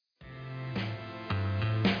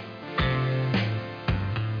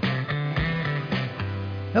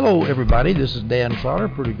Hello, everybody. This is Dan Sauter,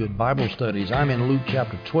 Pretty Good Bible Studies. I'm in Luke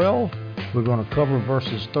chapter 12. We're going to cover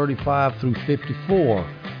verses 35 through 54.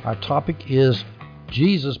 Our topic is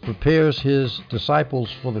Jesus prepares his disciples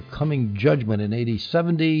for the coming judgment in AD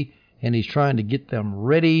 70, and he's trying to get them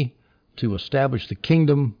ready to establish the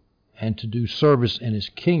kingdom and to do service in his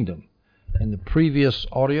kingdom. In the previous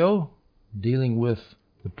audio, dealing with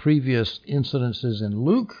the previous incidences in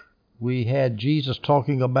Luke, we had Jesus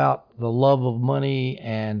talking about the love of money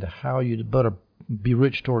and how you'd better be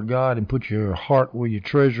rich toward God and put your heart where your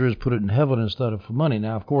treasure is, put it in heaven instead of for money.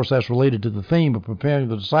 Now, of course, that's related to the theme of preparing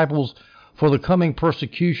the disciples for the coming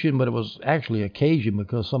persecution, but it was actually occasioned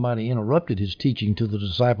because somebody interrupted his teaching to the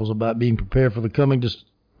disciples about being prepared for the coming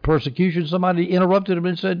persecution. Somebody interrupted him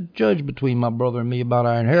and said, "Judge between my brother and me about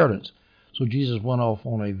our inheritance." So Jesus went off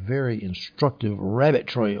on a very instructive rabbit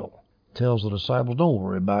trail. Tells the disciples, don't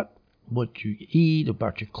worry about what you eat,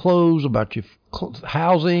 about your clothes, about your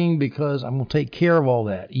housing, because I'm going to take care of all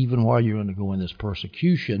that, even while you're undergoing this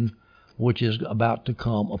persecution, which is about to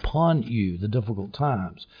come upon you, the difficult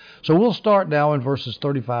times. So we'll start now in verses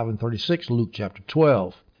 35 and 36, Luke chapter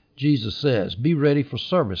 12. Jesus says, "Be ready for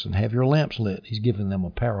service and have your lamps lit." He's giving them a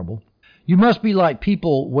parable. "You must be like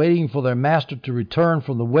people waiting for their master to return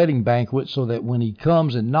from the wedding banquet so that when he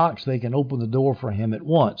comes and knocks, they can open the door for him at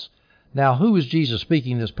once." Now, who is Jesus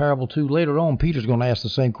speaking this parable to? Later on, Peter's going to ask the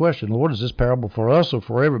same question. Lord, is this parable for us or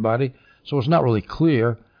for everybody? So it's not really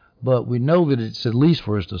clear, but we know that it's at least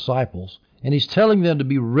for his disciples. And he's telling them to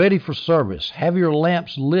be ready for service. Have your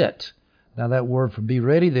lamps lit. Now, that word for be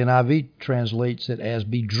ready, the NIV translates it as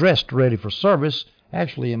be dressed ready for service.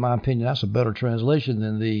 Actually, in my opinion, that's a better translation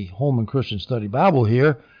than the Holman Christian Study Bible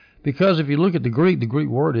here, because if you look at the Greek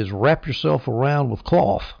word is wrap yourself around with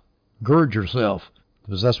cloth. Gird yourself.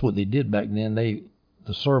 Because that's what they did back then.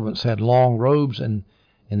 The servants had long robes, and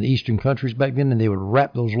in the eastern countries back then, and they would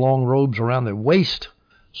wrap those long robes around their waist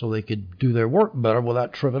so they could do their work better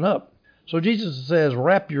without tripping up. So Jesus says,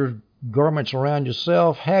 wrap your garments around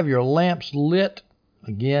yourself, have your lamps lit.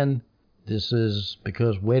 Again, this is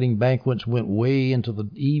because wedding banquets went way into the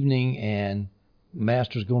evening, and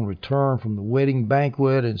master's going to return from the wedding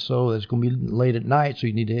banquet, and so it's going to be late at night, so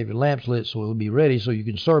you need to have your lamps lit so it'll be ready so you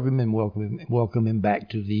can serve him and welcome him back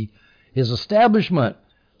to his establishment.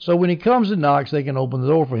 So when he comes and knocks, they can open the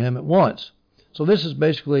door for him at once. So this is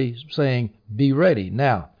basically saying, be ready.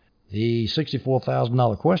 Now, the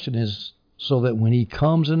 $64,000 question is, so that when he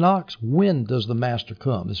comes and knocks, when does the master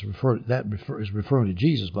come? That is referring to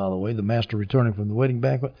Jesus, by the way. The master returning from the wedding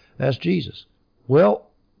banquet, that's Jesus. Well,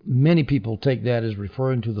 many people take that as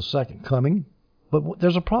referring to the second coming, but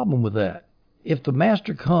there's a problem with that. If the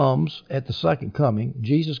master comes at the second coming,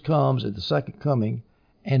 Jesus comes at the second coming,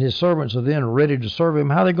 and his servants are then ready to serve him,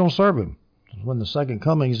 how are they going to serve him? When the second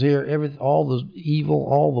coming is here, all the evil,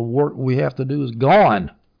 all the work we have to do is gone.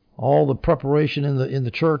 All the preparation in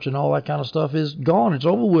the church and all that kind of stuff is gone. It's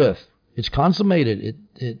over with. It's consummated.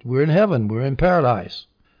 We're in heaven. We're in paradise.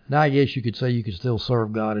 Now, I guess you could say you could still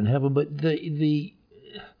serve God in heaven, but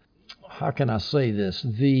how can I say this?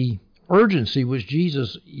 The urgency which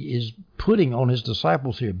Jesus is putting on his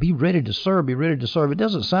disciples here, be ready to serve, be ready to serve. It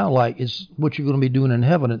doesn't sound like it's what you're going to be doing in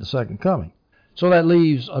heaven at the second coming. So that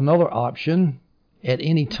leaves another option at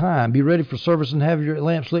any time. Be ready for service and have your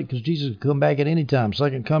lamps lit, because Jesus can come back at any time.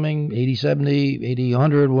 Second coming, 80, 70, 80,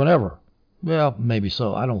 100, whatever. Well, maybe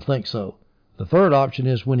so. I don't think so. The third option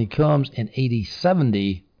is when he comes in 80,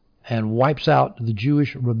 70 and wipes out the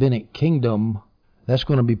Jewish rabbinic kingdom. That's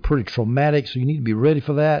going to be pretty traumatic, so you need to be ready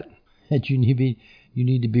for that. And you need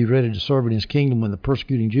to be ready to serve in his kingdom when the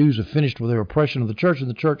persecuting Jews have finished with their oppression of the church, and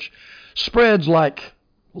the church spreads like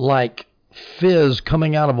fizz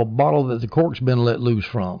coming out of a bottle that the cork's been let loose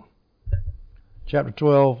from. Chapter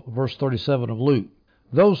 12, verse 37 of Luke.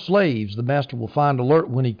 "Those slaves the master will find alert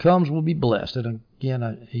when he comes will be blessed." And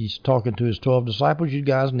again, he's talking to his 12 disciples. You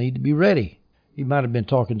guys need to be ready. He might have been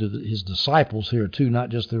talking to his disciples here too, not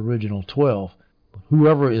just the original 12.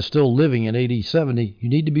 Whoever is still living in AD 70, you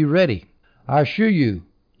need to be ready. I assure you,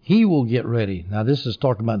 he will get ready. Now, this is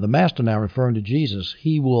talking about the master now, referring to Jesus.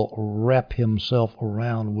 He will wrap himself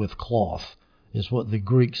around with cloth, is what the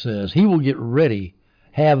Greek says. He will get ready.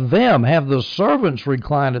 Have the servants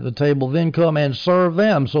recline at the table, then come and serve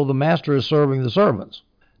them. So the master is serving the servants.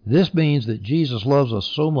 This means that Jesus loves us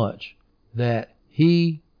so much that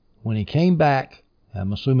when he came back,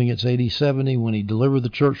 I'm assuming it's AD 70, when he delivered the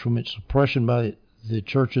church from its oppression by the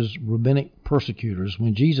church's rabbinic persecutors,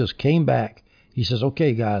 when Jesus came back, he says,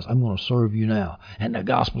 okay, guys, I'm going to serve you now. And the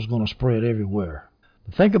gospel's going to spread everywhere.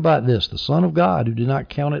 But think about this. The Son of God, who did not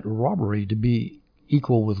count it robbery to be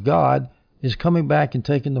equal with God, is coming back and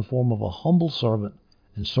taking the form of a humble servant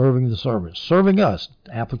and serving the servants. Serving us.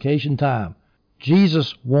 Application time.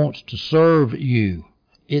 Jesus wants to serve you.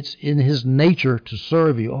 It's in his nature to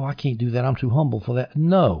serve you. Oh, I can't do that. I'm too humble for that.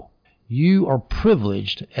 No. You are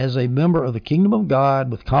privileged as a member of the kingdom of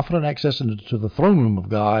God with confident access into the throne room of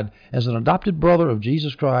God, as an adopted brother of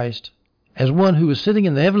Jesus Christ, as one who is sitting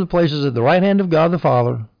in the heavenly places at the right hand of God the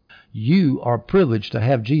Father. You are privileged to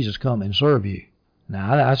have Jesus come and serve you.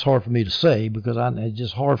 Now, that's hard for me to say, because it's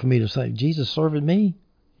just hard for me to say, Jesus serving me?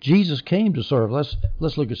 Jesus came to serve. Let's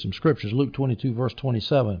look at some scriptures. Luke 22, verse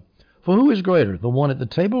 27. For who is greater, the one at the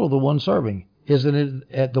table or the one serving? Isn't it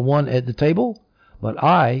at the one at the table? But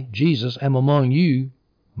I, Jesus, am among you,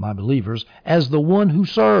 my believers, as the one who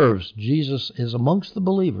serves. Jesus is amongst the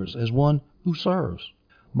believers as one who serves.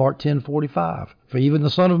 Mark 10:45. For even the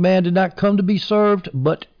Son of Man did not come to be served,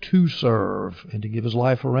 but to serve, and to give his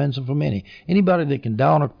life a ransom for many. Anybody that can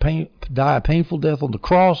die a painful death on the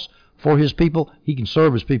cross for his people, he can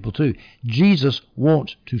serve his people too. Jesus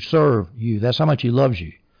wants to serve you. That's how much he loves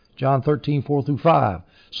you. John 13:4-5.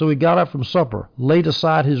 So he got up from supper, laid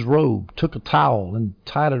aside his robe, took a towel, and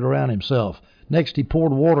tied it around himself. Next he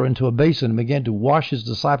poured water into a basin and began to wash his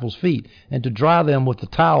disciples' feet, and to dry them with the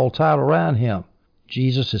towel tied around him.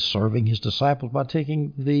 Jesus is serving his disciples by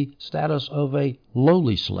taking the status of a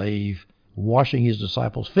lowly slave, washing his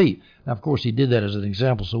disciples' feet. Now, of course, he did that as an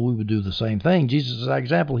example, so we would do the same thing. Jesus is our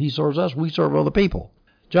example. He serves us. We serve other people.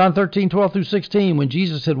 John 13:12-16, when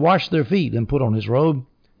Jesus had washed their feet and put on his robe,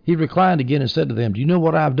 he reclined again and said to them, Do you know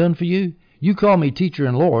what I have done for you? You call me teacher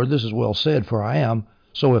and Lord. This is well said, for I am.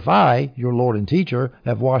 So if I, your Lord and teacher,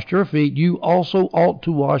 have washed your feet, you also ought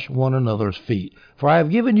to wash one another's feet. For I have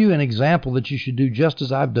given you an example that you should do just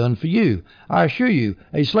as I've done for you. I assure you,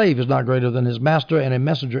 a slave is not greater than his master, and a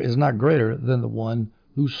messenger is not greater than the one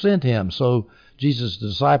who sent him. So Jesus'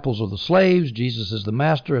 disciples are the slaves. Jesus is the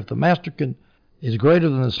master. If the master is greater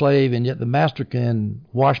than the slave, and yet the master can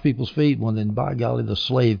wash people's feet, well, then by golly, the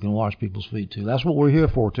slave can wash people's feet too. That's what we're here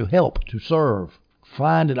for, to help, to serve.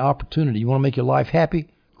 Find an opportunity. You want to make your life happy?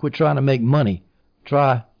 Quit trying to make money.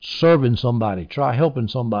 Try serving somebody. Try helping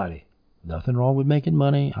somebody. Nothing wrong with making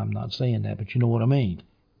money. I'm not saying that, but you know what I mean.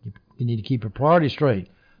 You need to keep your priorities straight.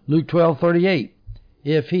 Luke 12:38.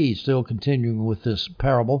 If he, still continuing with this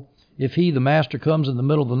parable, if he, the master, comes in the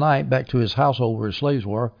middle of the night back to his household where his slaves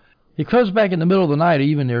were, he comes back in the middle of the night,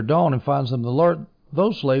 even near dawn, and finds them alert,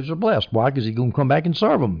 those slaves are blessed. Why? Because he's going to come back and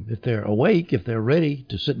serve them. If they're awake, if they're ready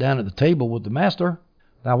to sit down at the table with the master.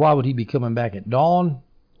 Now, why would he be coming back at dawn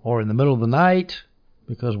or in the middle of the night?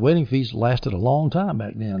 Because wedding feasts lasted a long time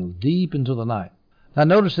back then, deep into the night. Now,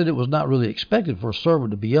 notice that it was not really expected for a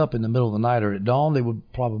servant to be up in the middle of the night or at dawn. They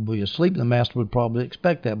would probably be asleep, and the master would probably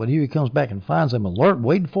expect that. But here he comes back and finds them alert,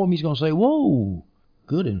 waiting for him. He's going to say, whoa,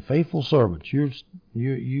 good and faithful servants. You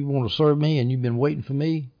want to serve me, and you've been waiting for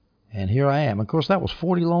me, and here I am. Of course, that was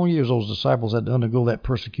 40 long years those disciples had to undergo that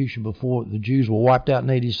persecution before the Jews were wiped out in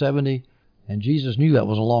AD 70. And Jesus knew that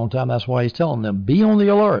was a long time. That's why he's telling them, be on the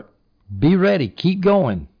alert. Be ready. Keep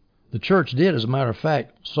going. The church did, as a matter of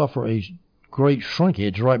fact, suffer a great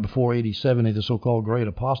shrinkage right before AD 70, the so-called Great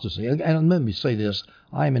Apostasy. And let me say this.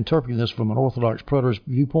 I am interpreting this from an Orthodox preterist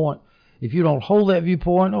viewpoint. If you don't hold that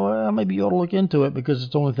viewpoint, well, maybe you ought to look into it, because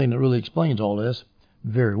it's the only thing that really explains all this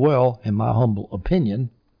very well, in my humble opinion.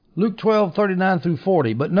 Luke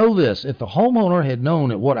 12:39-40. But know this, if the homeowner had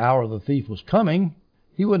known at what hour the thief was coming,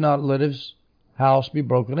 he would not let his house be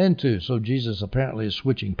broken into. So Jesus apparently is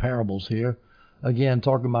switching parables here. Again,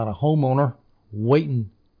 talking about a homeowner waiting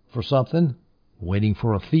for something, waiting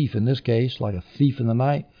for a thief in this case, like a thief in the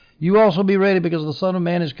night. You also be ready, because the Son of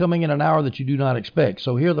Man is coming in an hour that you do not expect.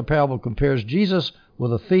 So here the parable compares Jesus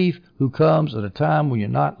with a thief who comes at a time when you're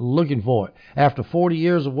not looking for it. After 40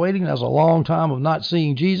 years of waiting, that's a long time of not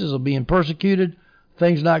seeing Jesus, of being persecuted,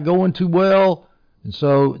 things not going too well. And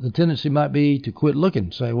so the tendency might be to quit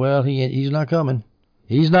looking. Say, well, he's not coming.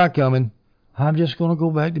 He's not coming. I'm just going to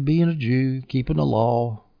go back to being a Jew, keeping the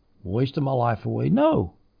law, wasting my life away.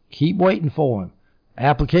 No. Keep waiting for him.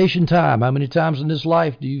 Application time. How many times in this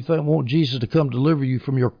life do you want Jesus to come deliver you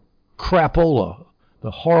from your crapola,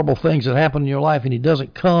 the horrible things that happen in your life, and he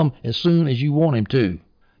doesn't come as soon as you want him to?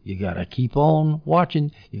 You got to keep on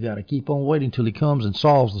watching. You got to keep on waiting till he comes and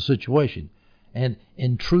solves the situation and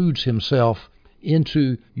intrudes himself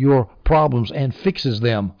into your problems and fixes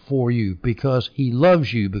them for you, because he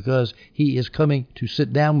loves you, because he is coming to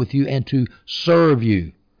sit down with you and to serve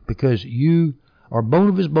you, because you are bone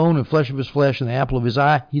of his bone and flesh of his flesh and the apple of his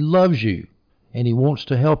eye. He loves you and he wants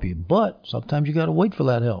to help you, but sometimes you got to wait for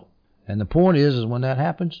that help. And the point is when that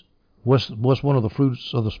happens, what's one of the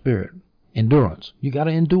fruits of the Spirit? Endurance. You got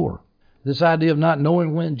to endure. This idea of not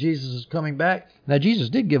knowing when Jesus is coming back. Now, Jesus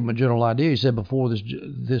did give them a general idea. He said before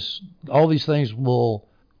all these things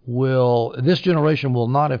this generation will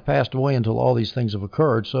not have passed away until all these things have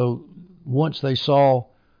occurred. So once they saw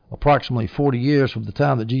approximately 40 years from the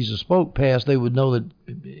time that Jesus spoke passed, they would know that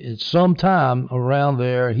it's some time around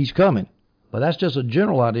there he's coming. But that's just a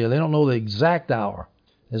general idea. They don't know the exact hour.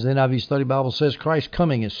 As the NIV Study Bible says, Christ's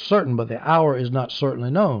coming is certain, but the hour is not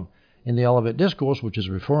certainly known. In the Olivet Discourse, which is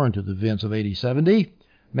referring to the events of AD 70,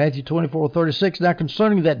 Matthew 24:36, now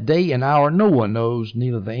concerning that day and hour no one knows,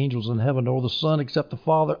 neither the angels in heaven nor the Son, except the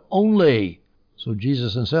Father only. So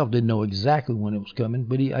Jesus himself didn't know exactly when it was coming,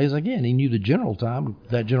 but he knew the general time.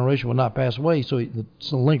 That generation would not pass away, so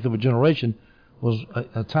the length of a generation was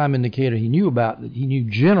a time indicator he knew about. He knew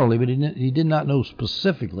generally, but he did not know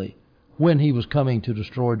specifically when he was coming to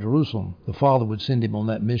destroy Jerusalem. The Father would send him on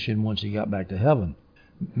that mission once he got back to heaven.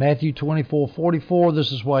 Matthew 24:44,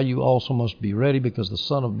 this is why you also must be ready, because the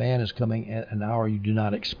Son of Man is coming at an hour you do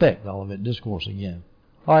not expect. Olivet Discourse again.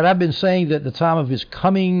 All right, I've been saying that the time of his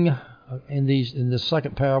coming in this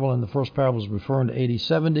second parable and the first parable is referring to AD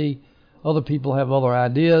 70. Other people have other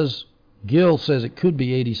ideas. Gill says it could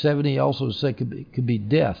be AD 70. He also said it could be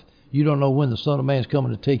death. You don't know when the Son of Man is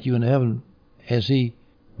coming to take you into heaven as he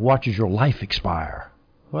watches your life expire.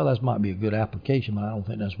 Well, that might be a good application, but I don't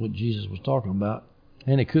think that's what Jesus was talking about.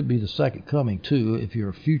 And it could be the second coming, too, if you're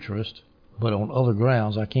a futurist. But on other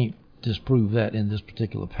grounds, I can't disprove that in this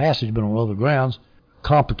particular passage, but on other grounds,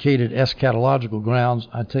 complicated eschatological grounds,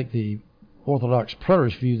 I take the Orthodox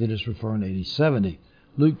preterist view that it's referring to AD 70.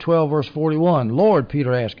 Luke 12, verse 41, Lord,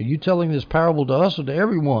 Peter asked, are you telling this parable to us or to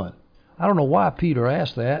everyone? I don't know why Peter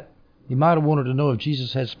asked that. He might have wanted to know if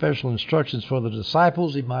Jesus had special instructions for the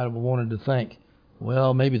disciples. He might have wanted to think,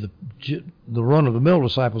 well, maybe the run-of-the-mill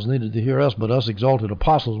disciples needed to hear us, but us exalted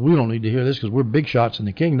apostles, we don't need to hear this because we're big shots in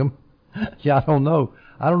the kingdom. Yeah, I don't know.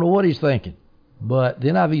 I don't know what he's thinking. But the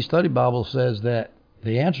NIV Study Bible says that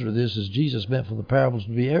the answer to this is Jesus meant for the parables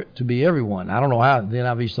to be everyone. I don't know how the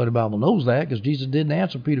NIV Study Bible knows that, because Jesus didn't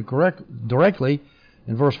answer Peter directly.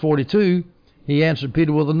 In verse 42, he answered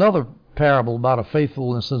Peter with another parable about a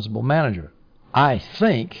faithful and sensible manager. I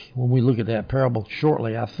think, when we look at that parable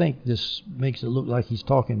shortly, I think this makes it look like he's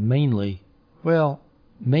talking mainly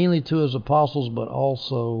to his apostles, but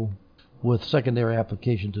also with secondary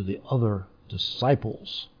application to the other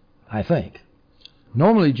disciples, I think.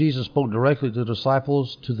 Normally, Jesus spoke directly to the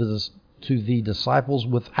disciples, to the disciples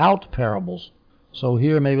without parables. So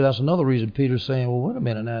here, maybe that's another reason Peter's saying, well, wait a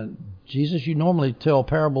minute now, Jesus, you normally tell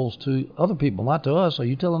parables to other people, not to us. Are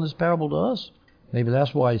you telling this parable to us? Maybe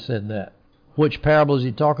that's why he said that. Which parable is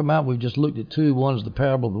he talking about? We've just looked at two. One is the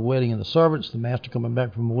parable of the wedding and the servants, the master coming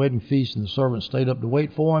back from a wedding feast and the servants stayed up to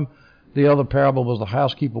wait for him. The other parable was the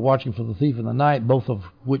housekeeper watching for the thief in the night, both of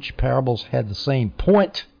which parables had the same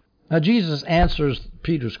point. Now Jesus answers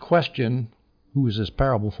Peter's question, who is this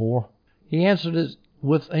parable for? He answered it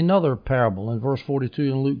with another parable in verse 42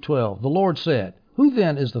 in Luke 12. The Lord said, who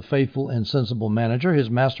then is the faithful and sensible manager his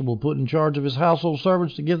master will put in charge of his household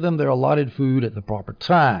servants to give them their allotted food at the proper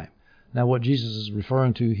time? Now what Jesus is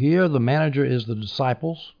referring to here, the manager is the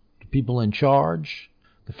disciples, the people in charge,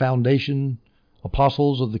 the foundation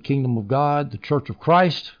apostles of the kingdom of God, the church of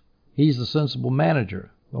Christ. He's the sensible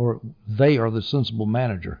manager, or they are the sensible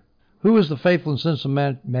manager. Who is the faithful and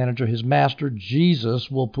sensible manager? His master,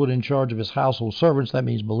 Jesus, will put in charge of his household servants, that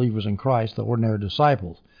means believers in Christ, the ordinary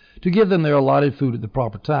disciples, to give them their allotted food at the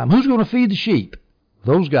proper time. Who's going to feed the sheep?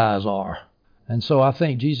 Those guys are. And so I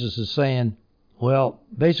think Jesus is saying, well,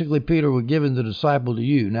 basically, Peter, we're giving the disciple to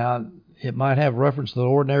you. Now, it might have reference to the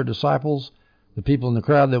ordinary disciples, the people in the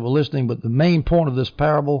crowd that were listening, but the main point of this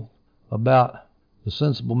parable about the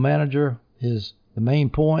sensible manager is the main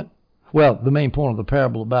point. Well, the main point of the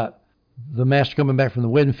parable about the master coming back from the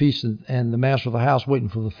wedding feast and the master of the house waiting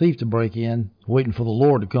for the thief to break in, waiting for the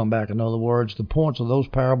Lord to come back. In other words, the points of those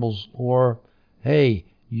parables were, hey,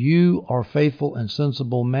 you are faithful and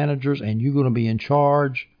sensible managers, and you're going to be in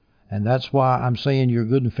charge. And that's why I'm saying you're a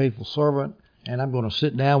good and faithful servant, and I'm going to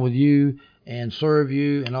sit down with you and serve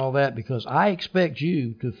you and all that, because I expect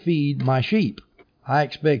you to feed my sheep. I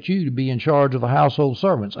expect you to be in charge of the household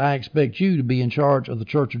servants. I expect you to be in charge of the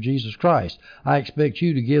Church of Jesus Christ. I expect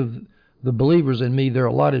you to give the believers in me their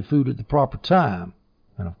allotted food at the proper time.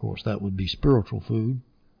 And, of course, that would be spiritual food,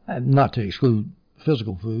 not to exclude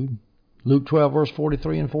physical food. Luke 12, verse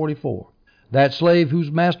 43 and 44. That slave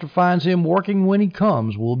whose master finds him working when he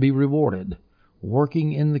comes will be rewarded,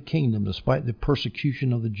 working in the kingdom despite the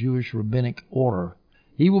persecution of the Jewish rabbinic order.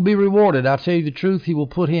 He will be rewarded. I tell you the truth, he,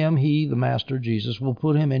 the master, Jesus, will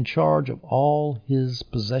put him in charge of all his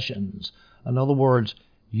possessions. In other words,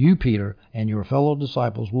 You, Peter, and your fellow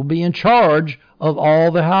disciples will be in charge of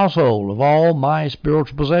all the household, of all my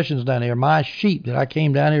spiritual possessions down here, my sheep that I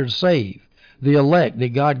came down here to save, the elect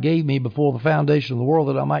that God gave me before the foundation of the world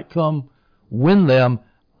that I might come win them.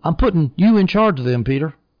 I'm putting you in charge of them,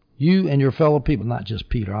 Peter. You and your fellow people, not just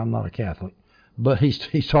Peter. I'm not a Catholic. But he's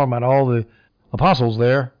talking about all the apostles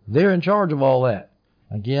there. They're in charge of all that.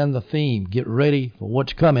 Again, the theme, get ready for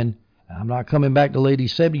what's coming. I'm not coming back to Lady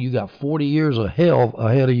 70. You got 40 years of hell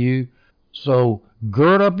ahead of you. So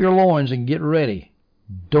gird up your loins and get ready.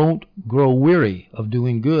 Don't grow weary of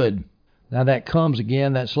doing good. Now that comes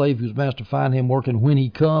again, that slave whose master find him working when he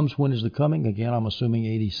comes. When is the coming? Again, I'm assuming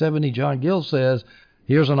 80-70. John Gill says,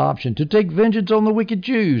 here's an option, to take vengeance on the wicked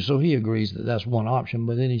Jews. So he agrees that that's one option.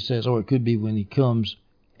 But then he says, it could be when he comes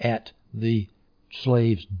at the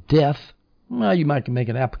slave's death. Well, you might make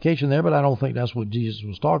an application there, but I don't think that's what Jesus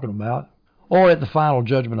was talking about. Or at the final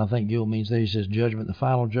judgment, I think Gill means there. He says judgment, the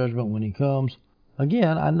final judgment when he comes.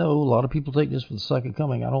 Again, I know a lot of people take this for the second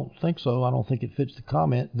coming. I don't think so. I don't think it fits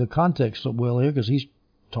the context so well here, because he's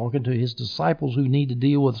talking to his disciples who need to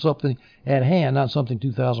deal with something at hand, not something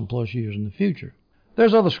 2,000 plus years in the future.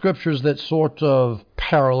 There's other scriptures that sort of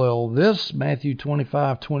parallel this. Matthew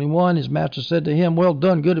 25:21, his master said to him, well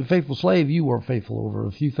done, good and faithful slave. You were faithful over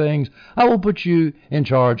a few things. I will put you in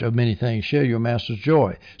charge of many things. Share your master's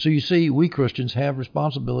joy. So you see, we Christians have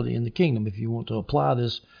responsibility in the kingdom. If you want to apply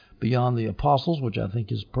this beyond the apostles, which I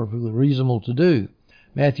think is perfectly reasonable to do.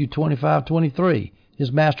 Matthew 25:23,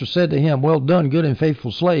 his master said to him, well done, good and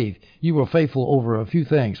faithful slave. You were faithful over a few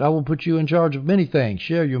things. I will put you in charge of many things.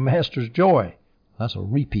 Share your master's joy. That's a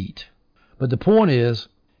repeat. But the point is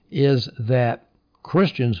that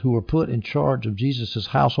Christians who are put in charge of Jesus'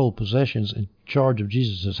 household possessions, in charge of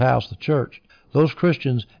Jesus' house, the church, those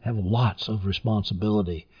Christians have lots of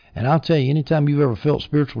responsibility. And I'll tell you, anytime you've ever felt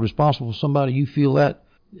spiritually responsible for somebody, you feel that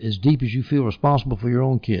as deep as you feel responsible for your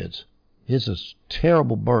own kids. It's a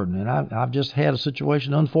terrible burden. And I've just had a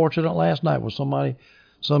situation, unfortunate last night, where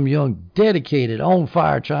some young, dedicated,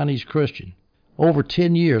 on-fire Chinese Christian, over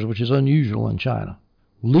 10 years, which is unusual in China,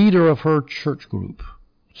 leader of her church group,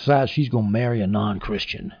 decides she's going to marry a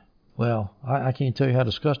non-Christian. Well, I can't tell you how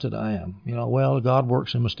disgusted I am. God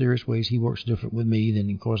works in mysterious ways. He works different with me. Then,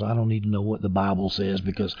 of course, I don't need to know what the Bible says,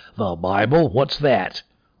 because the Bible, what's that?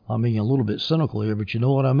 I'm being a little bit cynical here, but you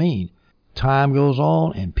know what I mean. Time goes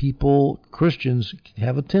on, and Christians,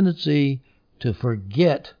 have a tendency to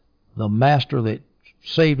forget the master that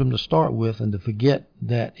saved them to start with, and to forget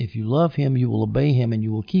that if you love him, you will obey him, and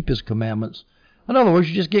you will keep his commandments. In other words,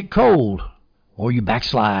 you just get cold, or you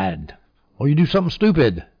backslide, or you do something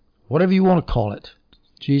stupid, whatever you want to call it.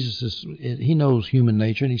 Jesus he knows human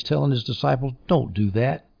nature, and he's telling his disciples, don't do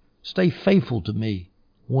that. Stay faithful to me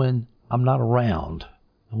when I'm not around,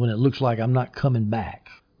 and when it looks like I'm not coming back.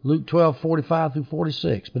 Luke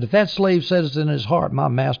 12:45-46. But if that slave says in his heart, my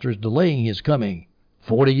master is delaying his coming,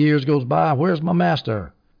 40 years goes by, where's my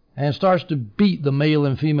master? And starts to beat the male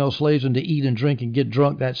and female slaves, and to eat and drink and get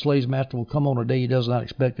drunk, that slave's master will come on a day he does not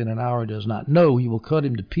expect, in an hour he does not know. He will cut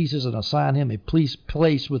him to pieces and assign him a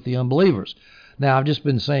place with the unbelievers. Now, I've just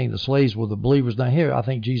been saying the slaves were the believers. Now here, I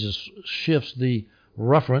think Jesus shifts the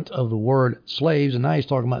referent of the word slaves, and now he's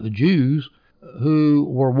talking about the Jews who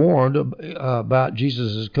were warned about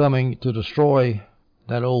Jesus' coming to destroy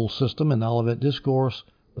that old system and all of that discourse.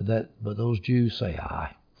 But those Jews say,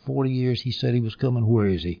 40 years he said he was coming. Where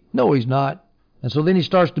is he? No, he's not. And so then he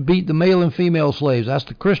starts to beat the male and female slaves. That's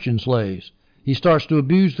the Christian slaves. He starts to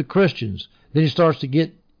abuse the Christians. Then he starts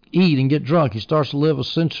to eat and get drunk. He starts to live a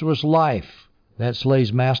sensuous life. That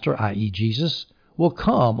slave's master, i.e. Jesus, will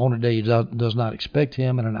come on a day he does not expect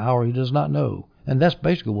him, in an hour he does not know. And that's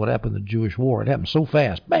basically what happened in the Jewish war. It happened so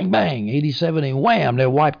fast. Bang, bang, 87, and wham, they're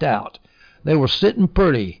wiped out. They were sitting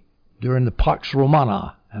pretty during the Pax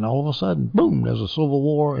Romana. And all of a sudden, boom, there's a civil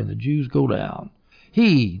war, and the Jews go down.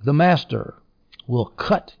 He, the master, will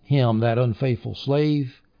cut him, that unfaithful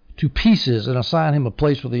slave, to pieces and assign him a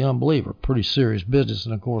place with the unbeliever. Pretty serious business,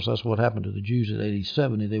 and of course that's what happened to the Jews at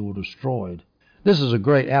 80-70. They were destroyed. This is a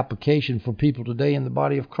great application for people today in the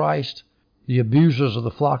body of Christ, the abusers of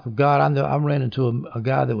the flock of God. I ran into a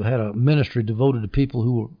guy that had a ministry devoted to people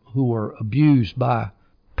who were abused by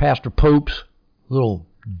Pastor Popes, little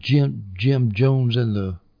Jim Jones in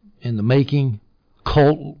the making,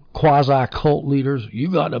 quasi-cult leaders.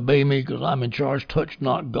 You got to obey me because I'm in charge. Touch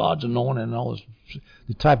not God's anointing, and all this.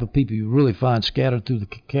 The type of people you really find scattered through the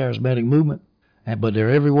charismatic movement, but they're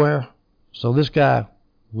everywhere. So this guy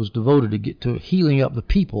was devoted to healing up the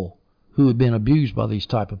people who had been abused by these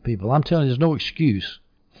type of people. I'm telling you, there's no excuse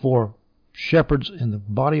for shepherds in the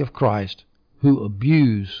body of Christ who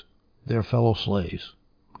abuse their fellow slaves.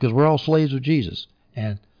 because we're all slaves of Jesus.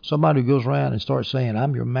 And somebody who goes around and starts saying,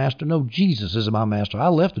 I'm your master. No, Jesus is my master. I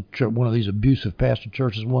left one of these abusive pastors'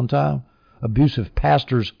 churches one time.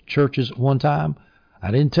 I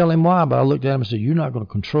didn't tell him why, but I looked at him and said, you're not going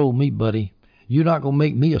to control me, buddy. You're not going to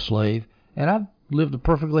make me a slave. And I've lived a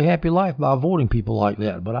perfectly happy life by avoiding people like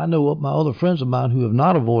that. But I know my other friends of mine who have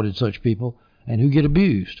not avoided such people and who get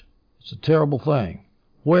abused. It's a terrible thing.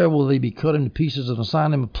 Where will they be cut into pieces and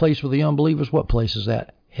assign them a place for the unbelievers? What place is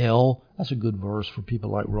that? Hell. That's a good verse for people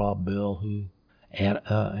like Rob Bell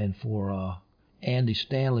and for Andy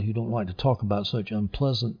Stanley, who don't like to talk about such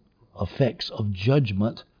unpleasant effects of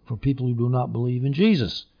judgment for people who do not believe in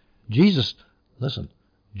Jesus. Jesus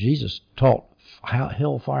taught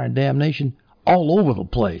hellfire and damnation all over the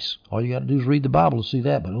place. All you got to do is read the Bible to see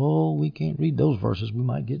that. But, we can't read those verses. We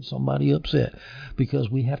might get somebody upset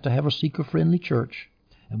because we have to have a seeker-friendly church,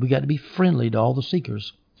 and we got to be friendly to all the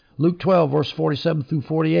seekers. Luke 12, verse 47 through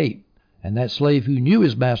 48. And that slave who knew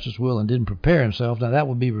his master's will and didn't prepare himself, now that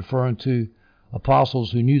would be referring to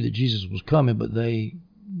apostles who knew that Jesus was coming, but they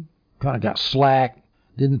kind of got slack,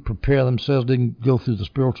 didn't prepare themselves, didn't go through the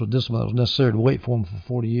spiritual discipline that was necessary to wait for him for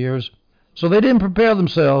 40 years. So they didn't prepare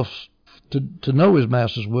themselves to know his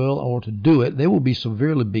master's will or to do it. They will be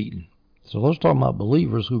severely beaten. So those talking about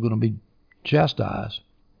believers who are going to be chastised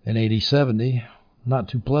in AD 70. Not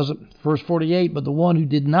too pleasant. Verse 48, but the one who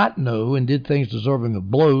did not know and did things deserving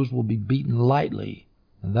of blows will be beaten lightly.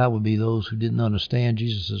 And that would be those who didn't understand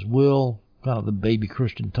Jesus' will, kind of the baby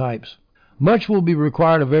Christian types. Much will be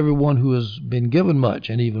required of everyone who has been given much,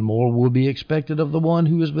 and even more will be expected of the one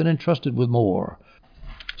who has been entrusted with more.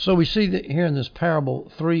 So we see that here in this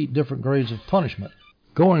parable 3 different grades of punishment.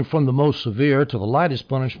 Going from the most severe to the lightest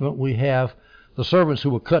punishment, we have the servants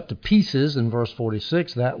who were cut to pieces in verse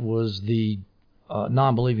 46. That was the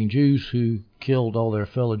non-believing Jews who killed all their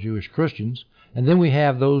fellow Jewish Christians. And then we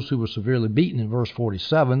have those who were severely beaten in verse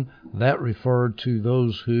 47. That referred to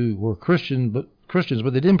those who were Christians, but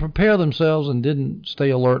they didn't prepare themselves and didn't stay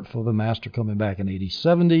alert for the master coming back in AD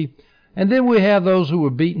 70. And then we have those who were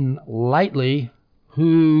beaten lightly,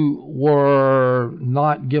 who were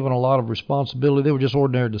not given a lot of responsibility. They were just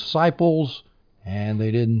ordinary disciples, and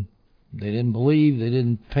they didn't believe, they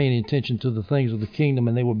didn't pay any attention to the things of the kingdom,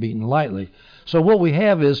 and they were beaten lightly. So what we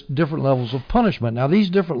have is different levels of punishment. Now,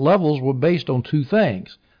 these different levels were based on 2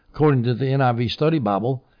 things. According to the NIV Study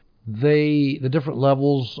Bible, the different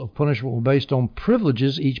levels of punishment were based on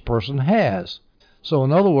privileges each person has. So,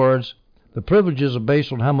 in other words, the privileges are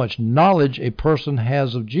based on how much knowledge a person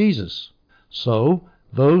has of Jesus. So,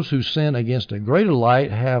 those who sin against a greater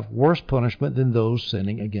light have worse punishment than those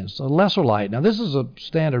sinning against a lesser light. Now, this is a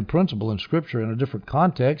standard principle in Scripture in a different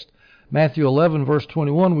context. Matthew 11, verse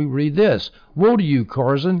 21, we read this. Woe to you,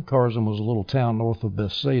 Chorazin. Chorazin was a little town north of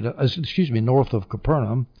north of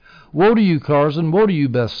Capernaum. Woe to you, Chorazin. Woe to you,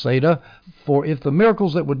 Bethsaida. For if the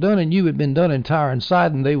miracles that were done in you had been done in Tyre and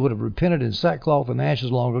Sidon, they would have repented in sackcloth and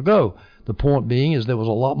ashes long ago. The point being is there was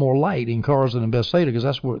a lot more light in Chorazin and Bethsaida, because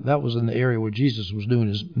that was in the area where Jesus was doing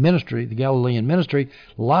his ministry, the Galilean ministry.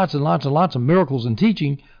 Lots and lots and lots of miracles and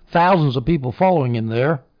teaching. Thousands of people following him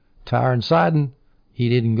there. Tyre and Sidon, he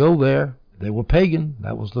didn't go there. They were pagan.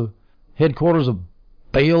 That was the headquarters of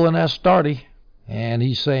Baal and Astarte. And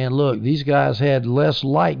he's saying, look, these guys had less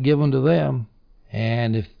light given to them.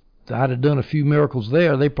 And if I'd have done a few miracles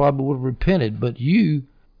there, they probably would have repented. But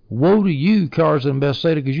woe to you, Chorazin and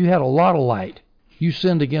Bethsaida, because you had a lot of light. You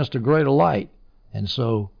sinned against a greater light. And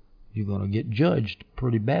so you're going to get judged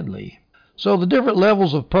pretty badly. So the different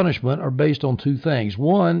levels of punishment are based on 2 things.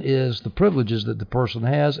 One is the privileges that the person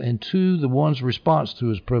has, and 2, the one's response to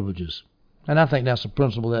his privileges. And I think that's a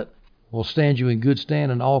principle that will stand you in good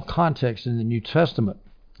stand in all contexts in the New Testament.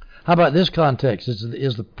 How about this context?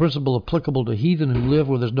 Is the principle applicable to heathen who live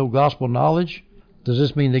where there's no gospel knowledge? Does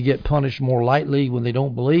this mean they get punished more lightly when they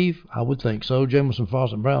don't believe? I would think so. Jameson,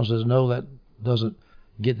 Fawcett Brown says no, that doesn't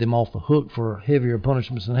get them off the hook for heavier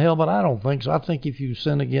punishments in hell, but I don't think so. I think if you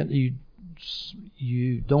sin again,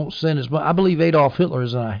 you don't sin as much. I believe Adolf Hitler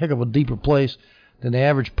is in a heck of a deeper place than the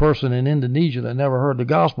average person in Indonesia that never heard the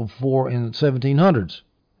gospel before in the 1700s.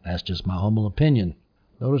 That's just my humble opinion.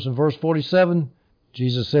 Notice in verse 47,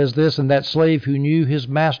 Jesus says this, and that slave who knew his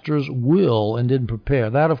master's will and didn't prepare.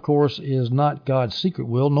 That, of course, is not God's secret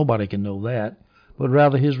will. Nobody can know that. But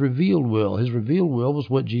rather his revealed will. His revealed will was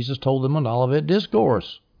what Jesus told them in Olivet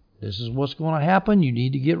Discourse. This is what's going to happen. You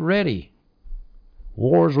need to get ready.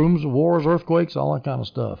 Wars, rumors of wars, earthquakes, all that kind of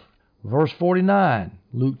stuff. Verse 49,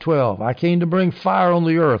 Luke 12, I came to bring fire on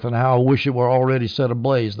the earth, and how I wish it were already set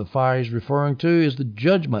ablaze. The fire he's referring to is the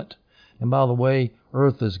judgment. And by the way,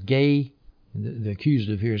 earth is gay. The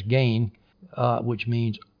accusative here is gain, which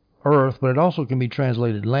means earth, but it also can be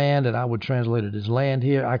translated land, and I would translate it as land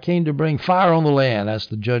here. I came to bring fire on the land. That's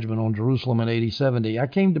the judgment on Jerusalem in AD 70. I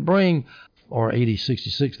came to bring, or AD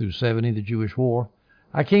 66 through 70, the Jewish war.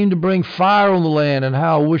 I came to bring fire on the land, and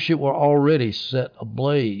how I wish it were already set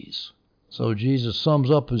ablaze. So Jesus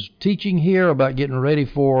sums up his teaching here about getting ready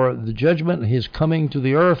for the judgment and his coming to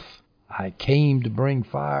the earth. I came to bring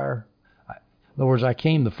fire. In other words, I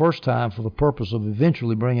came the first time for the purpose of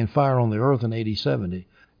eventually bringing fire on the earth in AD 70.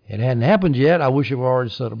 It hadn't happened yet. I wish it were already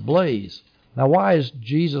set ablaze. Now, why is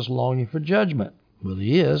Jesus longing for judgment? Well,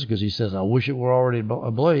 he is, because he says, I wish it were already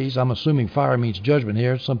ablaze. I'm assuming fire means judgment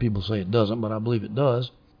here. Some people say it doesn't, but I believe it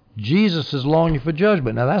does. Jesus is longing for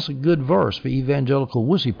judgment. Now, that's a good verse for evangelical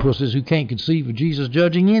wussy pussies who can't conceive of Jesus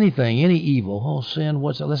judging anything, any evil. Oh, sin,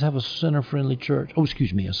 what's that? Let's have a sinner-friendly church. Oh,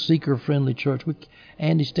 excuse me, a seeker-friendly church.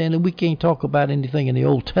 Andy Stanley, we can't talk about anything in the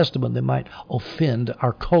Old Testament that might offend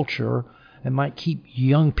our culture and might keep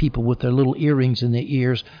young people with their little earrings in their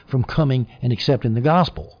ears from coming and accepting the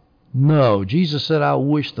gospel. No, Jesus said, I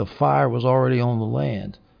wish the fire was already on the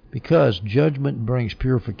land, because judgment brings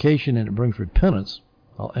purification and it brings repentance.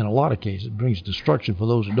 In a lot of cases, it brings destruction for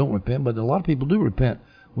those who don't repent, but a lot of people do repent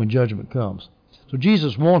when judgment comes. So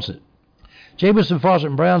Jesus wants it. Jamieson, Fawcett,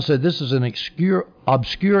 and Brown said this is an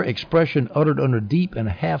obscure expression uttered under deep and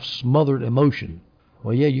half-smothered emotion.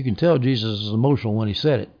 Well, yeah, you can tell Jesus is emotional when he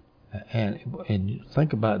said it. And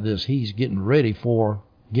think about this. He's getting ready for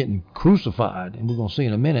getting crucified, and we're going to see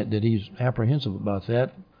in a minute that he's apprehensive about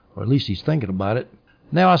that, or at least he's thinking about it.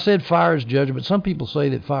 Now, I said fire is judgment. Some people say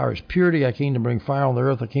that fire is purity. I came to bring fire on the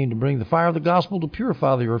earth. I came to bring the fire of the gospel to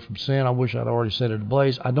purify the earth from sin. I wish I'd already set it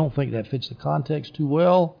ablaze. I don't think that fits the context too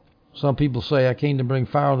well. Some people say I came to bring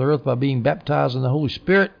fire on the earth by being baptized in the Holy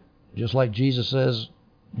Spirit, just like Jesus says.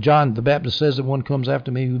 John the Baptist says that one comes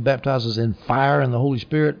after me who baptizes in fire and the Holy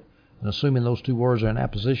Spirit. And assuming those two words are in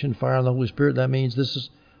apposition, fire and the Holy Spirit, that means this is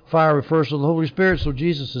fire refers to the Holy Spirit. So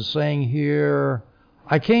Jesus is saying here,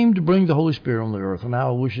 I came to bring the Holy Spirit on the earth, and now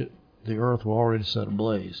I wish the earth were already set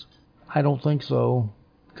ablaze. I don't think so.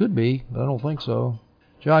 Could be, but I don't think so.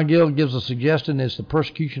 John Gill gives a suggestion. It's the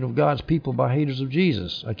persecution of God's people by haters of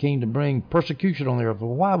Jesus. I came to bring persecution on the earth.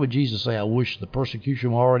 Well, why would Jesus say, I wish the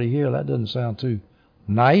persecution were already here? That doesn't sound too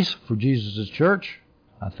nice for Jesus' church.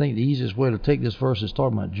 I think the easiest way to take this verse is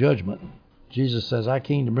talking about judgment. Jesus says, I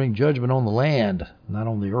came to bring judgment on the land, not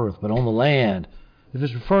on the earth, but on the land. If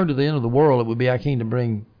it's referring to the end of the world, it would be, I came to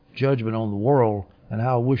bring judgment on the world, and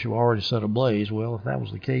how I wish it were already set ablaze. Well, if that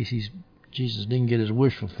was the case, Jesus didn't get his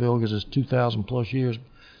wish fulfilled, because it's 2,000 plus years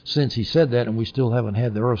since he said that, and we still haven't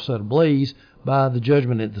had the earth set ablaze by the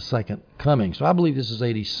judgment at the second coming. So I believe this is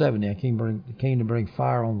AD 70. I came to bring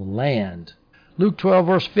fire on the land. Luke 12,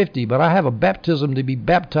 verse 50, but I have a baptism to be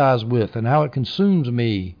baptized with, and how it consumes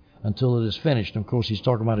me until it is finished. And of course, he's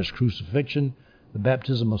talking about his crucifixion, the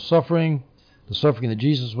baptism of suffering, the suffering that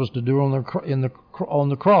Jesus was to do on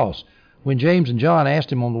the cross. When James and John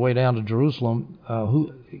asked him on the way down to Jerusalem,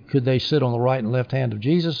 who could they sit on the right and left hand of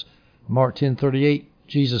Jesus? Mark 10:38,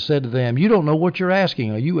 Jesus said to them, you don't know what you're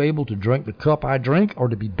asking. Are you able to drink the cup I drink, or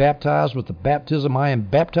to be baptized with the baptism I am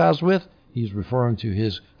baptized with? He's referring to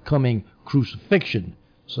his coming crucifixion.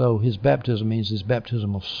 So his baptism means his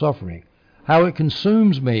baptism of suffering. How it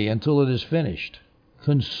consumes me until it is finished.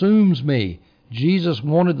 Consumes me. Jesus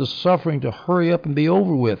wanted the suffering to hurry up and be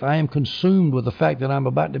over with. I am consumed with the fact that I'm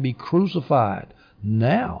about to be crucified.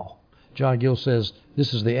 Now, John Gill says,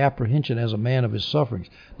 this is the apprehension as a man of his sufferings.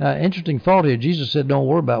 Now, interesting thought here. Jesus said, don't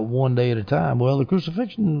worry about one day at a time. Well, the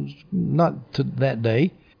crucifixion is not to that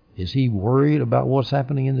day. Is he worried about what's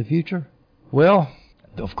happening in the future? Well,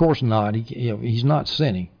 of course not. He's not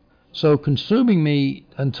sinning. So consuming me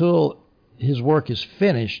until his work is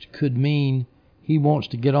finished could mean he wants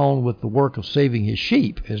to get on with the work of saving his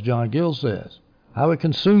sheep, as John Gill says. How it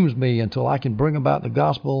consumes me until I can bring about the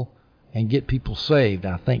gospel and get people saved.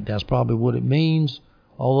 I think that's probably what it means,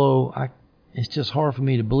 although it's just hard for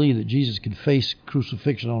me to believe that Jesus could face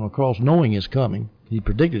crucifixion on a cross knowing it's coming. He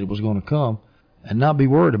predicted it was going to come, and not be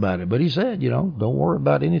worried about it. But he said, don't worry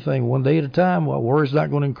about anything one day at a time. Well, worry's not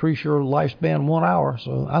going to increase your lifespan 1 hour.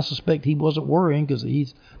 So I suspect he wasn't worrying, because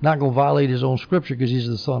he's not going to violate his own scripture, because he's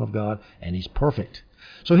the Son of God and he's perfect.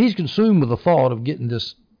 So he's consumed with the thought of getting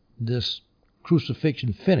this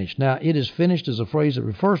crucifixion finished. Now, it is finished is a phrase that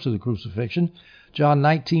refers to the crucifixion. John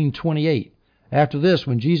 19:28. After this,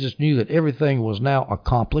 when Jesus knew that everything was now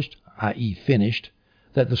accomplished, i.e. finished,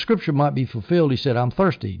 that the scripture might be fulfilled, he said, I'm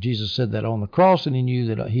thirsty. Jesus said that on the cross, and he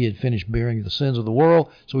knew that he had finished bearing the sins of the world,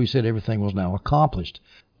 so he said everything was now accomplished.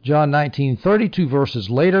 John 19:32 verses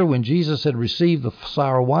later, when Jesus had received the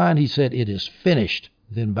sour wine, he said, it is finished.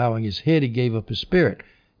 Then bowing his head, he gave up his spirit.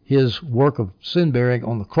 his work of sin-bearing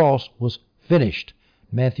on the cross was finished.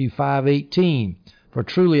 Matthew 5:18, for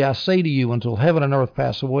truly I say to you, until heaven and earth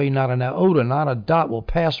pass away, not an iota, not a dot will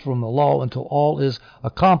pass from the law until all is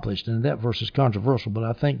accomplished. And that verse is controversial, but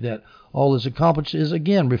I think that all is accomplished is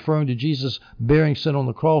again referring to Jesus bearing sin on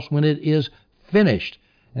the cross when it is finished.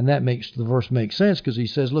 And that makes the verse make sense, because he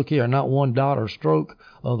says, look here, not one dot or stroke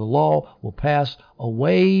of the law will pass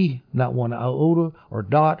away. Not one iota or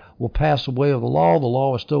dot will pass away of the law. The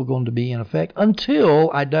law is still going to be in effect until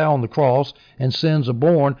I die on the cross and sins are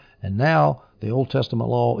born. And now the Old Testament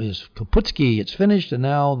law is kaputski, it's finished, and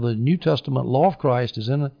now the New Testament law of Christ is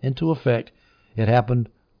into effect. It happened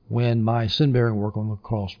when my sin-bearing work on the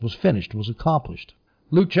cross was finished, was accomplished.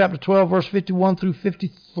 Luke chapter 12, verse 51 through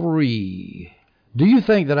 53. Do you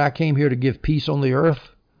think that I came here to give peace on the earth?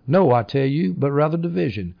 No, I tell you, but rather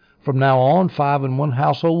division. From now on, 5 in one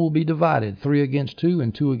household will be divided, 3 against 2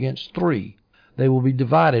 and 2 against 3. They will be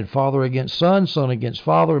divided, father against son, son against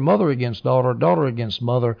father, mother against daughter, daughter against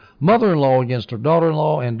mother, mother-in-law against her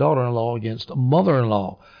daughter-in-law, and daughter-in-law against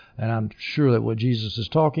mother-in-law. And I'm sure that what Jesus is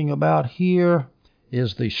talking about here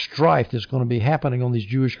is the strife that's going to be happening on these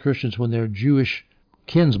Jewish Christians when their Jewish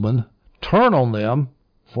kinsmen turn on them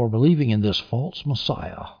for believing in this false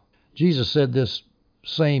Messiah. Jesus said this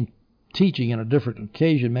same teaching in a different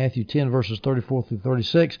occasion, Matthew 10, verses 34 through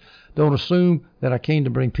 36. Don't assume that I came to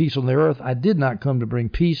bring peace on the earth. I did not come to bring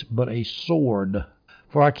peace, but a sword.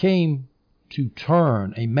 For I came to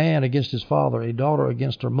turn a man against his father, a daughter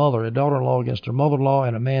against her mother, a daughter-in-law against her mother-in-law,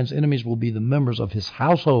 and a man's enemies will be the members of his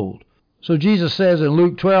household. So Jesus says in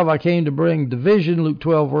Luke 12, I came to bring division, Luke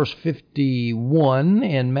 12, verse 51,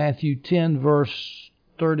 and Matthew 10, verse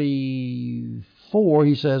 34,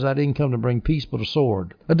 he says, I didn't come to bring peace but a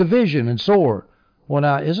sword. A division and sword. Well,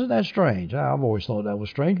 now, isn't that strange? I've always thought that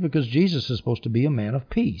was strange, because Jesus is supposed to be a man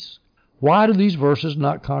of peace. Why do these verses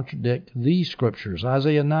not contradict these scriptures?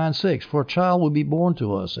 Isaiah 9:6, for a child will be born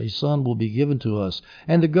to us, a son will be given to us,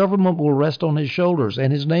 and the government will rest on his shoulders,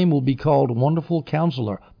 and his name will be called Wonderful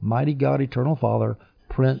Counselor, Mighty God, Eternal Father,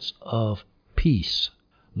 Prince of Peace.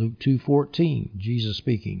 Luke 2:14, Jesus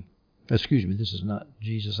speaking. Excuse me, this is not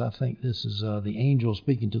Jesus. I think this is the angel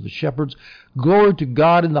speaking to the shepherds. Glory to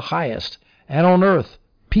God in the highest, and on earth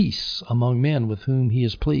peace among men with whom he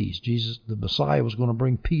is pleased. Jesus, the Messiah, was going to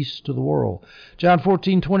bring peace to the world. John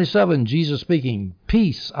 14:27, Jesus speaking,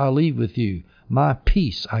 peace I leave with you, my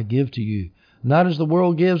peace I give to you. Not as the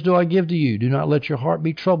world gives do I give to you. Do not let your heart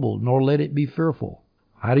be troubled, nor let it be fearful.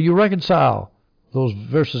 How do you reconcile those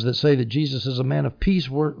verses that say that Jesus is a man of peace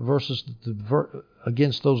versus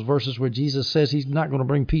against those verses where Jesus says he's not going to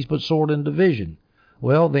bring peace but sword and division?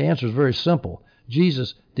 Well, the answer is very simple.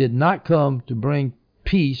 Jesus did not come to bring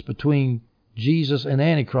peace between Jesus and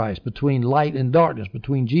Antichrist, between light and darkness,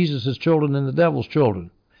 between Jesus' children and the devil's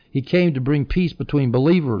children. He came to bring peace between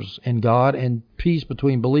believers and God and peace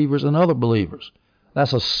between believers and other believers.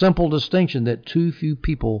 That's a simple distinction that too few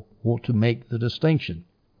people want to make the distinction,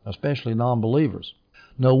 especially non-believers.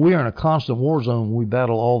 No, we're in a constant war zone when we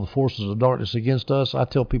battle all the forces of darkness against us. I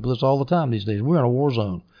tell people this all the time these days. We're in a war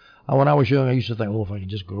zone. When I was young, I used to think, oh, if I could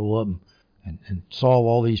just grow up and solve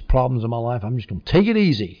all these problems in my life, I'm just going to take it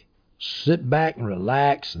easy, sit back and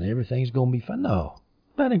relax, and everything's going to be fine. No,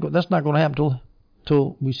 that's not going to happen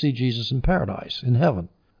till we see Jesus in paradise, in heaven.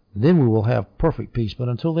 Then we will have perfect peace. But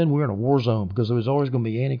until then, we're in a war zone, because there's always going to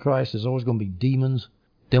be Antichrist. There's always going to be demons,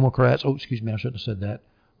 Democrats. Oh, excuse me, I shouldn't have said that.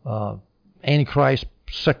 Antichrist,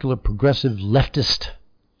 secular, progressive, leftist,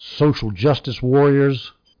 social justice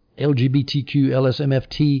warriors, LGBTQ,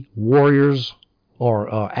 LSMFT warriors, or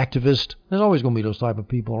activists. There's always going to be those type of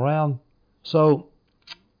people around. So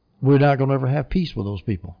we're not going to ever have peace with those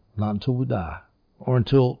people, not until we die, or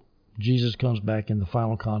until Jesus comes back in the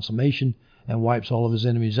final consummation and wipes all of his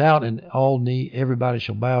enemies out, and everybody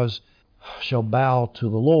shall bow to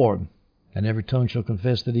the Lord, and every tongue shall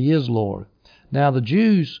confess that he is Lord. Now, the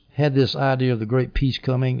Jews had this idea of the great peace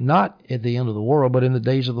coming, not at the end of the world, but in the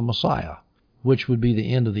days of the Messiah, which would be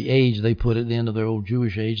the end of the age. They put it the end of their old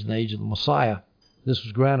Jewish age and the age of the Messiah. This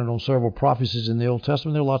was grounded on several prophecies in the Old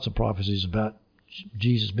Testament. There are lots of prophecies about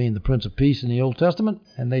Jesus being the Prince of Peace in the Old Testament,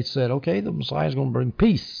 and they said, okay, the Messiah is going to bring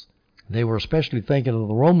peace. They were especially thinking of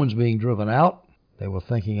the Romans being driven out. They were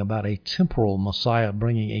thinking about a temporal Messiah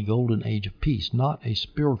bringing a golden age of peace, not a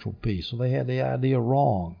spiritual peace. So they had the idea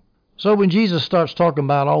wrong. So when Jesus starts talking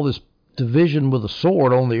about all this division with a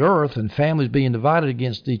sword on the earth and families being divided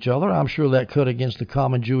against each other, I'm sure that cut against the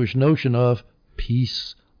common Jewish notion of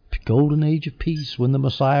peace, golden age of peace when the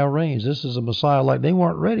Messiah reigns. This is a Messiah like they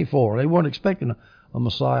weren't ready for. They weren't expecting a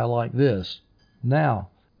Messiah like this. Now,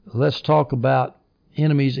 let's talk about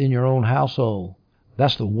enemies in your own household.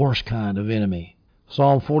 That's the worst kind of enemy.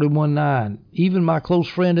 Psalm 41:9, even my close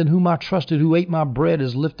friend in whom I trusted, who ate my bread,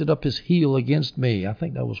 has lifted up his heel against me. I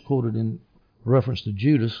think that was quoted in reference to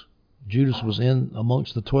Judas. Judas was in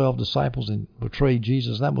amongst the 12 disciples and betrayed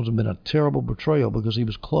Jesus. That must have been a terrible betrayal because he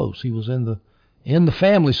was close. He was in the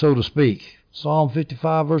family, so to speak. Psalm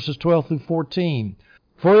 55, verses 12 through 14.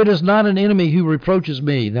 For it is not an enemy who reproaches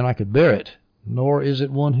me, then I could bear it. Nor is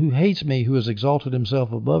it one who hates me, who has exalted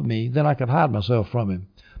himself above me, then I could hide myself from him.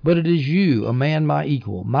 But it is you, a man my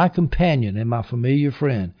equal, my companion and my familiar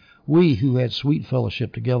friend, we who had sweet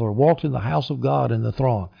fellowship together, walked in the house of God in the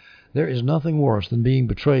throng. There is nothing worse than being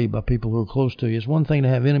betrayed by people who are close to you. It's one thing to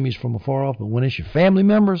have enemies from afar off, but when it's your family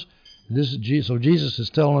members, so Jesus is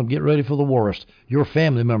telling them, get ready for the worst. Your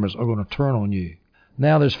family members are going to turn on you.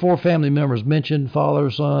 Now there's 4 family members mentioned, father,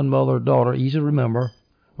 son, mother, daughter, easy to remember.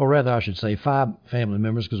 Or rather, I should say 5 family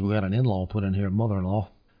members because we got an in-law put in here, mother-in-law.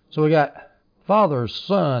 So we got father,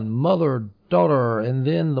 son, mother, daughter, and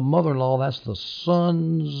then the mother-in-law, that's the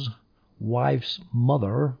son's wife's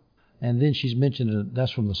mother. And then she's mentioned,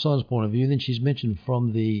 that's from the son's point of view. Then she's mentioned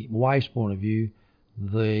from the wife's point of view,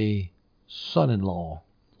 the son-in-law.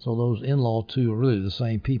 So those in-law two are really the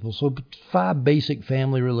same people. So 5 basic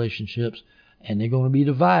family relationships, and they're going to be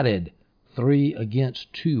divided. 3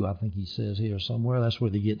 against 2, I think he says here somewhere. That's where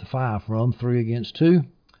they get the 5 from. 3 against 2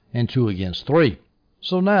 and 2 against 3.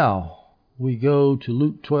 So now we go to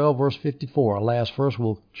Luke 12, verse 54. Our last verse,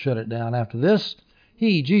 we'll shut it down after this.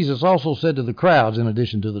 He, Jesus, also said to the crowds, in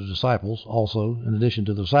addition to the disciples,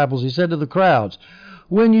 he said to the crowds,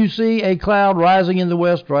 when you see a cloud rising in the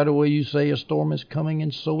west, right away you say a storm is coming,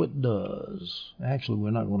 and so it does. Actually,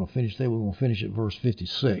 we're not going to finish there. We're going to finish at verse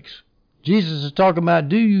 56. Jesus is talking about,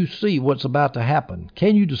 do you see what's about to happen?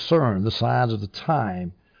 Can you discern the signs of the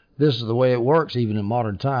time? This is the way it works, even in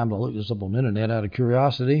modern times. I looked this up on the internet out of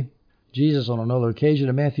curiosity. Jesus, on another occasion,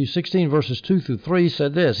 in Matthew 16, verses 2 through 3,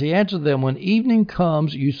 said this. He answered them, when evening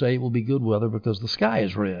comes, you say it will be good weather because the sky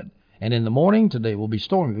is red. And in the morning, today will be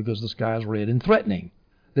stormy because the sky is red and threatening.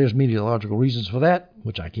 There's meteorological reasons for that,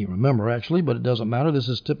 which I can't remember actually, but it doesn't matter. This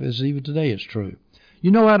is even today it's true. You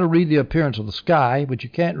know how to read the appearance of the sky, but you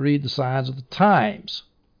can't read the signs of the times.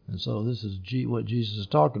 And so this is what Jesus is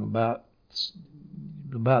talking about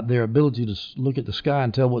their ability to look at the sky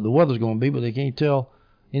and tell what the weather's going to be, but they can't tell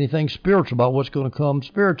anything spiritual about what's going to come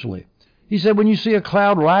spiritually. He said, when you see a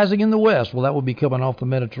cloud rising in the west, well, that would be coming off the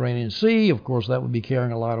Mediterranean Sea. Of course, that would be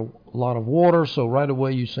carrying a lot of water. So right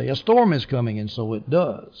away you say a storm is coming, and so it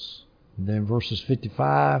does. And then verses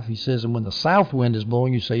 55, he says, and when the south wind is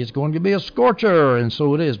blowing, you say it's going to be a scorcher, and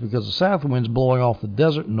so it is, because the south wind's blowing off the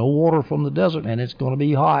desert, no water from the desert, and it's going to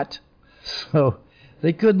be hot. So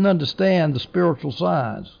they couldn't understand the spiritual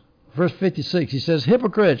signs. Verse 56, he says,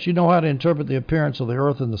 hypocrites, you know how to interpret the appearance of the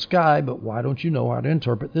earth and the sky, but why don't you know how to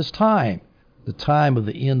interpret this time? The time of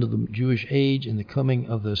the end of the Jewish age and the coming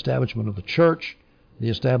of the establishment of the church, the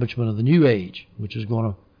establishment of the new age, which is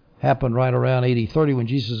going to happen right around AD 30 when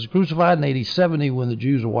Jesus is crucified and AD 70 when the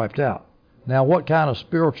Jews are wiped out. Now, what kind of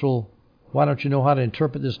why don't you know how to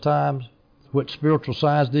interpret this time? What spiritual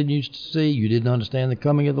signs didn't you see? You didn't understand the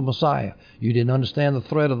coming of the Messiah. You didn't understand the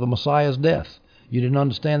threat of the Messiah's death. You didn't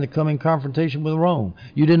understand the coming confrontation with Rome.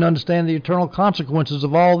 You didn't understand the eternal consequences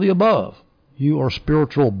of all the above. You are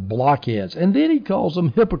spiritual blockheads. And then he calls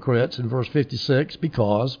them hypocrites in verse 56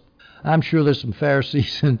 because I'm sure there's some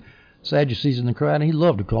Pharisees and Sadducees in the crowd, and he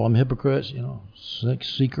loved to call them hypocrites,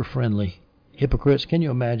 seeker-friendly. Hypocrites. Can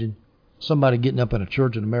you imagine somebody getting up in a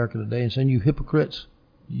church in America today and saying, you hypocrites,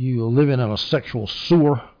 you are living in a sexual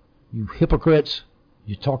sewer, you hypocrites.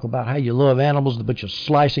 You talk about how you love animals, but you're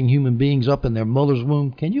slicing human beings up in their mother's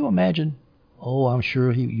womb. Can you imagine? Oh, I'm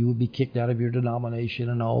sure you would be kicked out of your denomination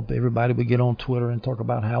and all. Everybody would get on Twitter and talk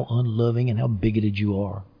about how unloving and how bigoted you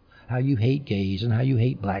are, how you hate gays and how you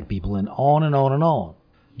hate black people, and on and on and on.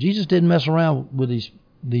 Jesus didn't mess around with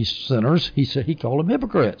these sinners. He called them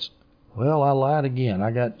hypocrites. Well, I lied again. I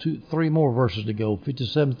got 3 more verses to go,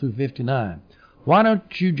 57 through 59. Why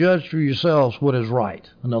don't you judge for yourselves what is right?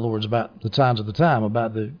 In other words, about the signs of the time,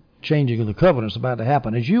 about the changing of the covenants about to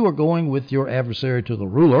happen. As you are going with your adversary to the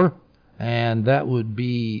ruler, and that would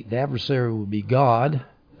be, the adversary would be God.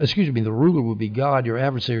 The ruler would be God. Your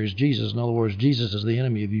adversary is Jesus. In other words, Jesus is the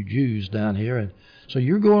enemy of you Jews down here. And so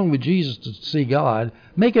you're going with Jesus to see God.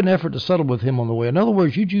 Make an effort to settle with him on the way. In other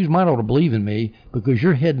words, you Jews might ought to believe in me because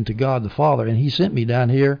you're heading to God the Father, and he sent me down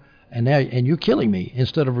here, and you're killing me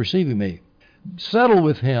instead of receiving me. Settle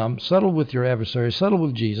with him, settle with your adversary, settle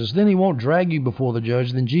with Jesus. Then he won't drag you before the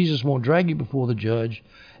judge. Then Jesus won't drag you before the judge.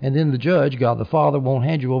 And then the judge, God the Father, won't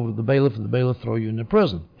hand you over to the bailiff, and the bailiff throw you into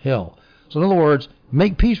prison, hell. So in other words,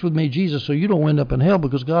 Make peace with me, Jesus, so you don't end up in hell,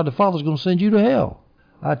 because God the Father's going to send you to hell.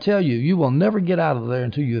 I tell you, you will never get out of there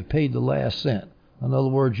until you have paid the last cent. In other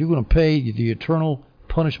words, you're going to pay the eternal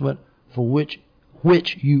punishment for which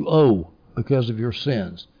you owe because of your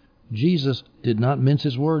sins. Jesus did not mince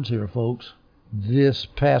his words here, folks. This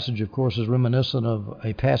passage, of course, is reminiscent of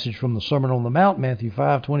a passage from the Sermon on the Mount, Matthew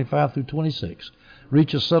 5:25 through 26.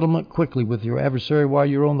 Reach a settlement quickly with your adversary while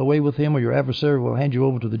you're on the way with him, or your adversary will hand you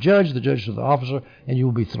over to the judge to the officer, and you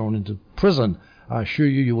will be thrown into prison. I assure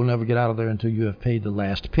you, you will never get out of there until you have paid the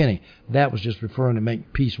last penny. That was just referring to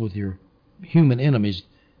make peace with your human enemies.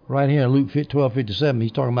 Right here in Luke 12:57,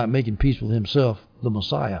 he's talking about making peace with himself, the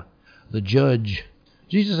Messiah, the judge.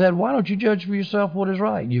 Jesus said, why don't you judge for yourself what is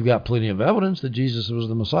right? You've got plenty of evidence that Jesus was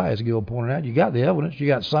the Messiah, as Gil pointed out. You got the evidence. You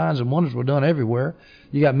got signs and wonders were done everywhere.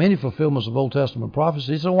 You got many fulfillments of Old Testament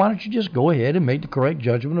prophecy. So why don't you just go ahead and make the correct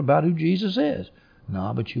judgment about who Jesus is?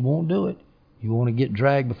 No, but you won't do it. You want to get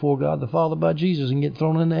dragged before God the Father by Jesus and get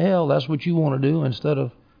thrown into hell. That's what you want to do instead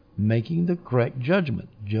of making the correct judgment.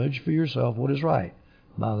 Judge for yourself what is right.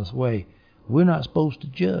 By this way, we're not supposed to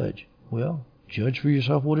judge. Well, judge for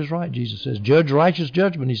yourself what is right, Jesus says. Judge righteous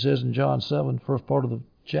judgment, he says in John 7, first part of the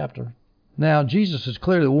chapter. Now, Jesus is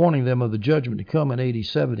clearly warning them of the judgment to come in AD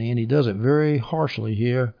 70, and he does it very harshly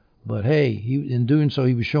here. But hey, in doing so,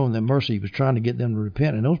 he was showing them mercy. He was trying to get them to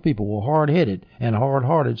repent, and those people were hard-headed and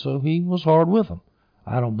hard-hearted, so he was hard with them.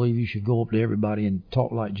 I don't believe you should go up to everybody and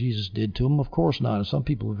talk like Jesus did to them. Of course not. And some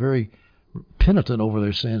people are very penitent over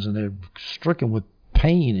their sins, and they're stricken with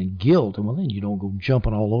pain and guilt, and well, then you don't go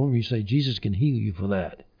jumping all over them. You say Jesus can heal you for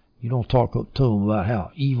that. You don't talk to them about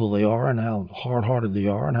how evil they are and how hard-hearted they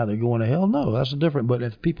are and how they're going to hell. No, that's different. But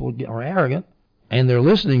if people are arrogant and they're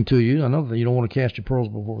listening to you, I know that you don't want to cast your pearls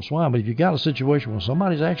before swine, but if you got a situation where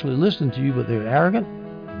somebody's actually listening to you but they're arrogant,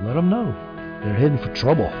 let them know. They're heading for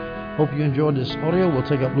trouble. Hope you enjoyed this audio. We'll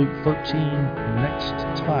take up Luke 13 next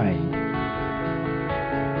time.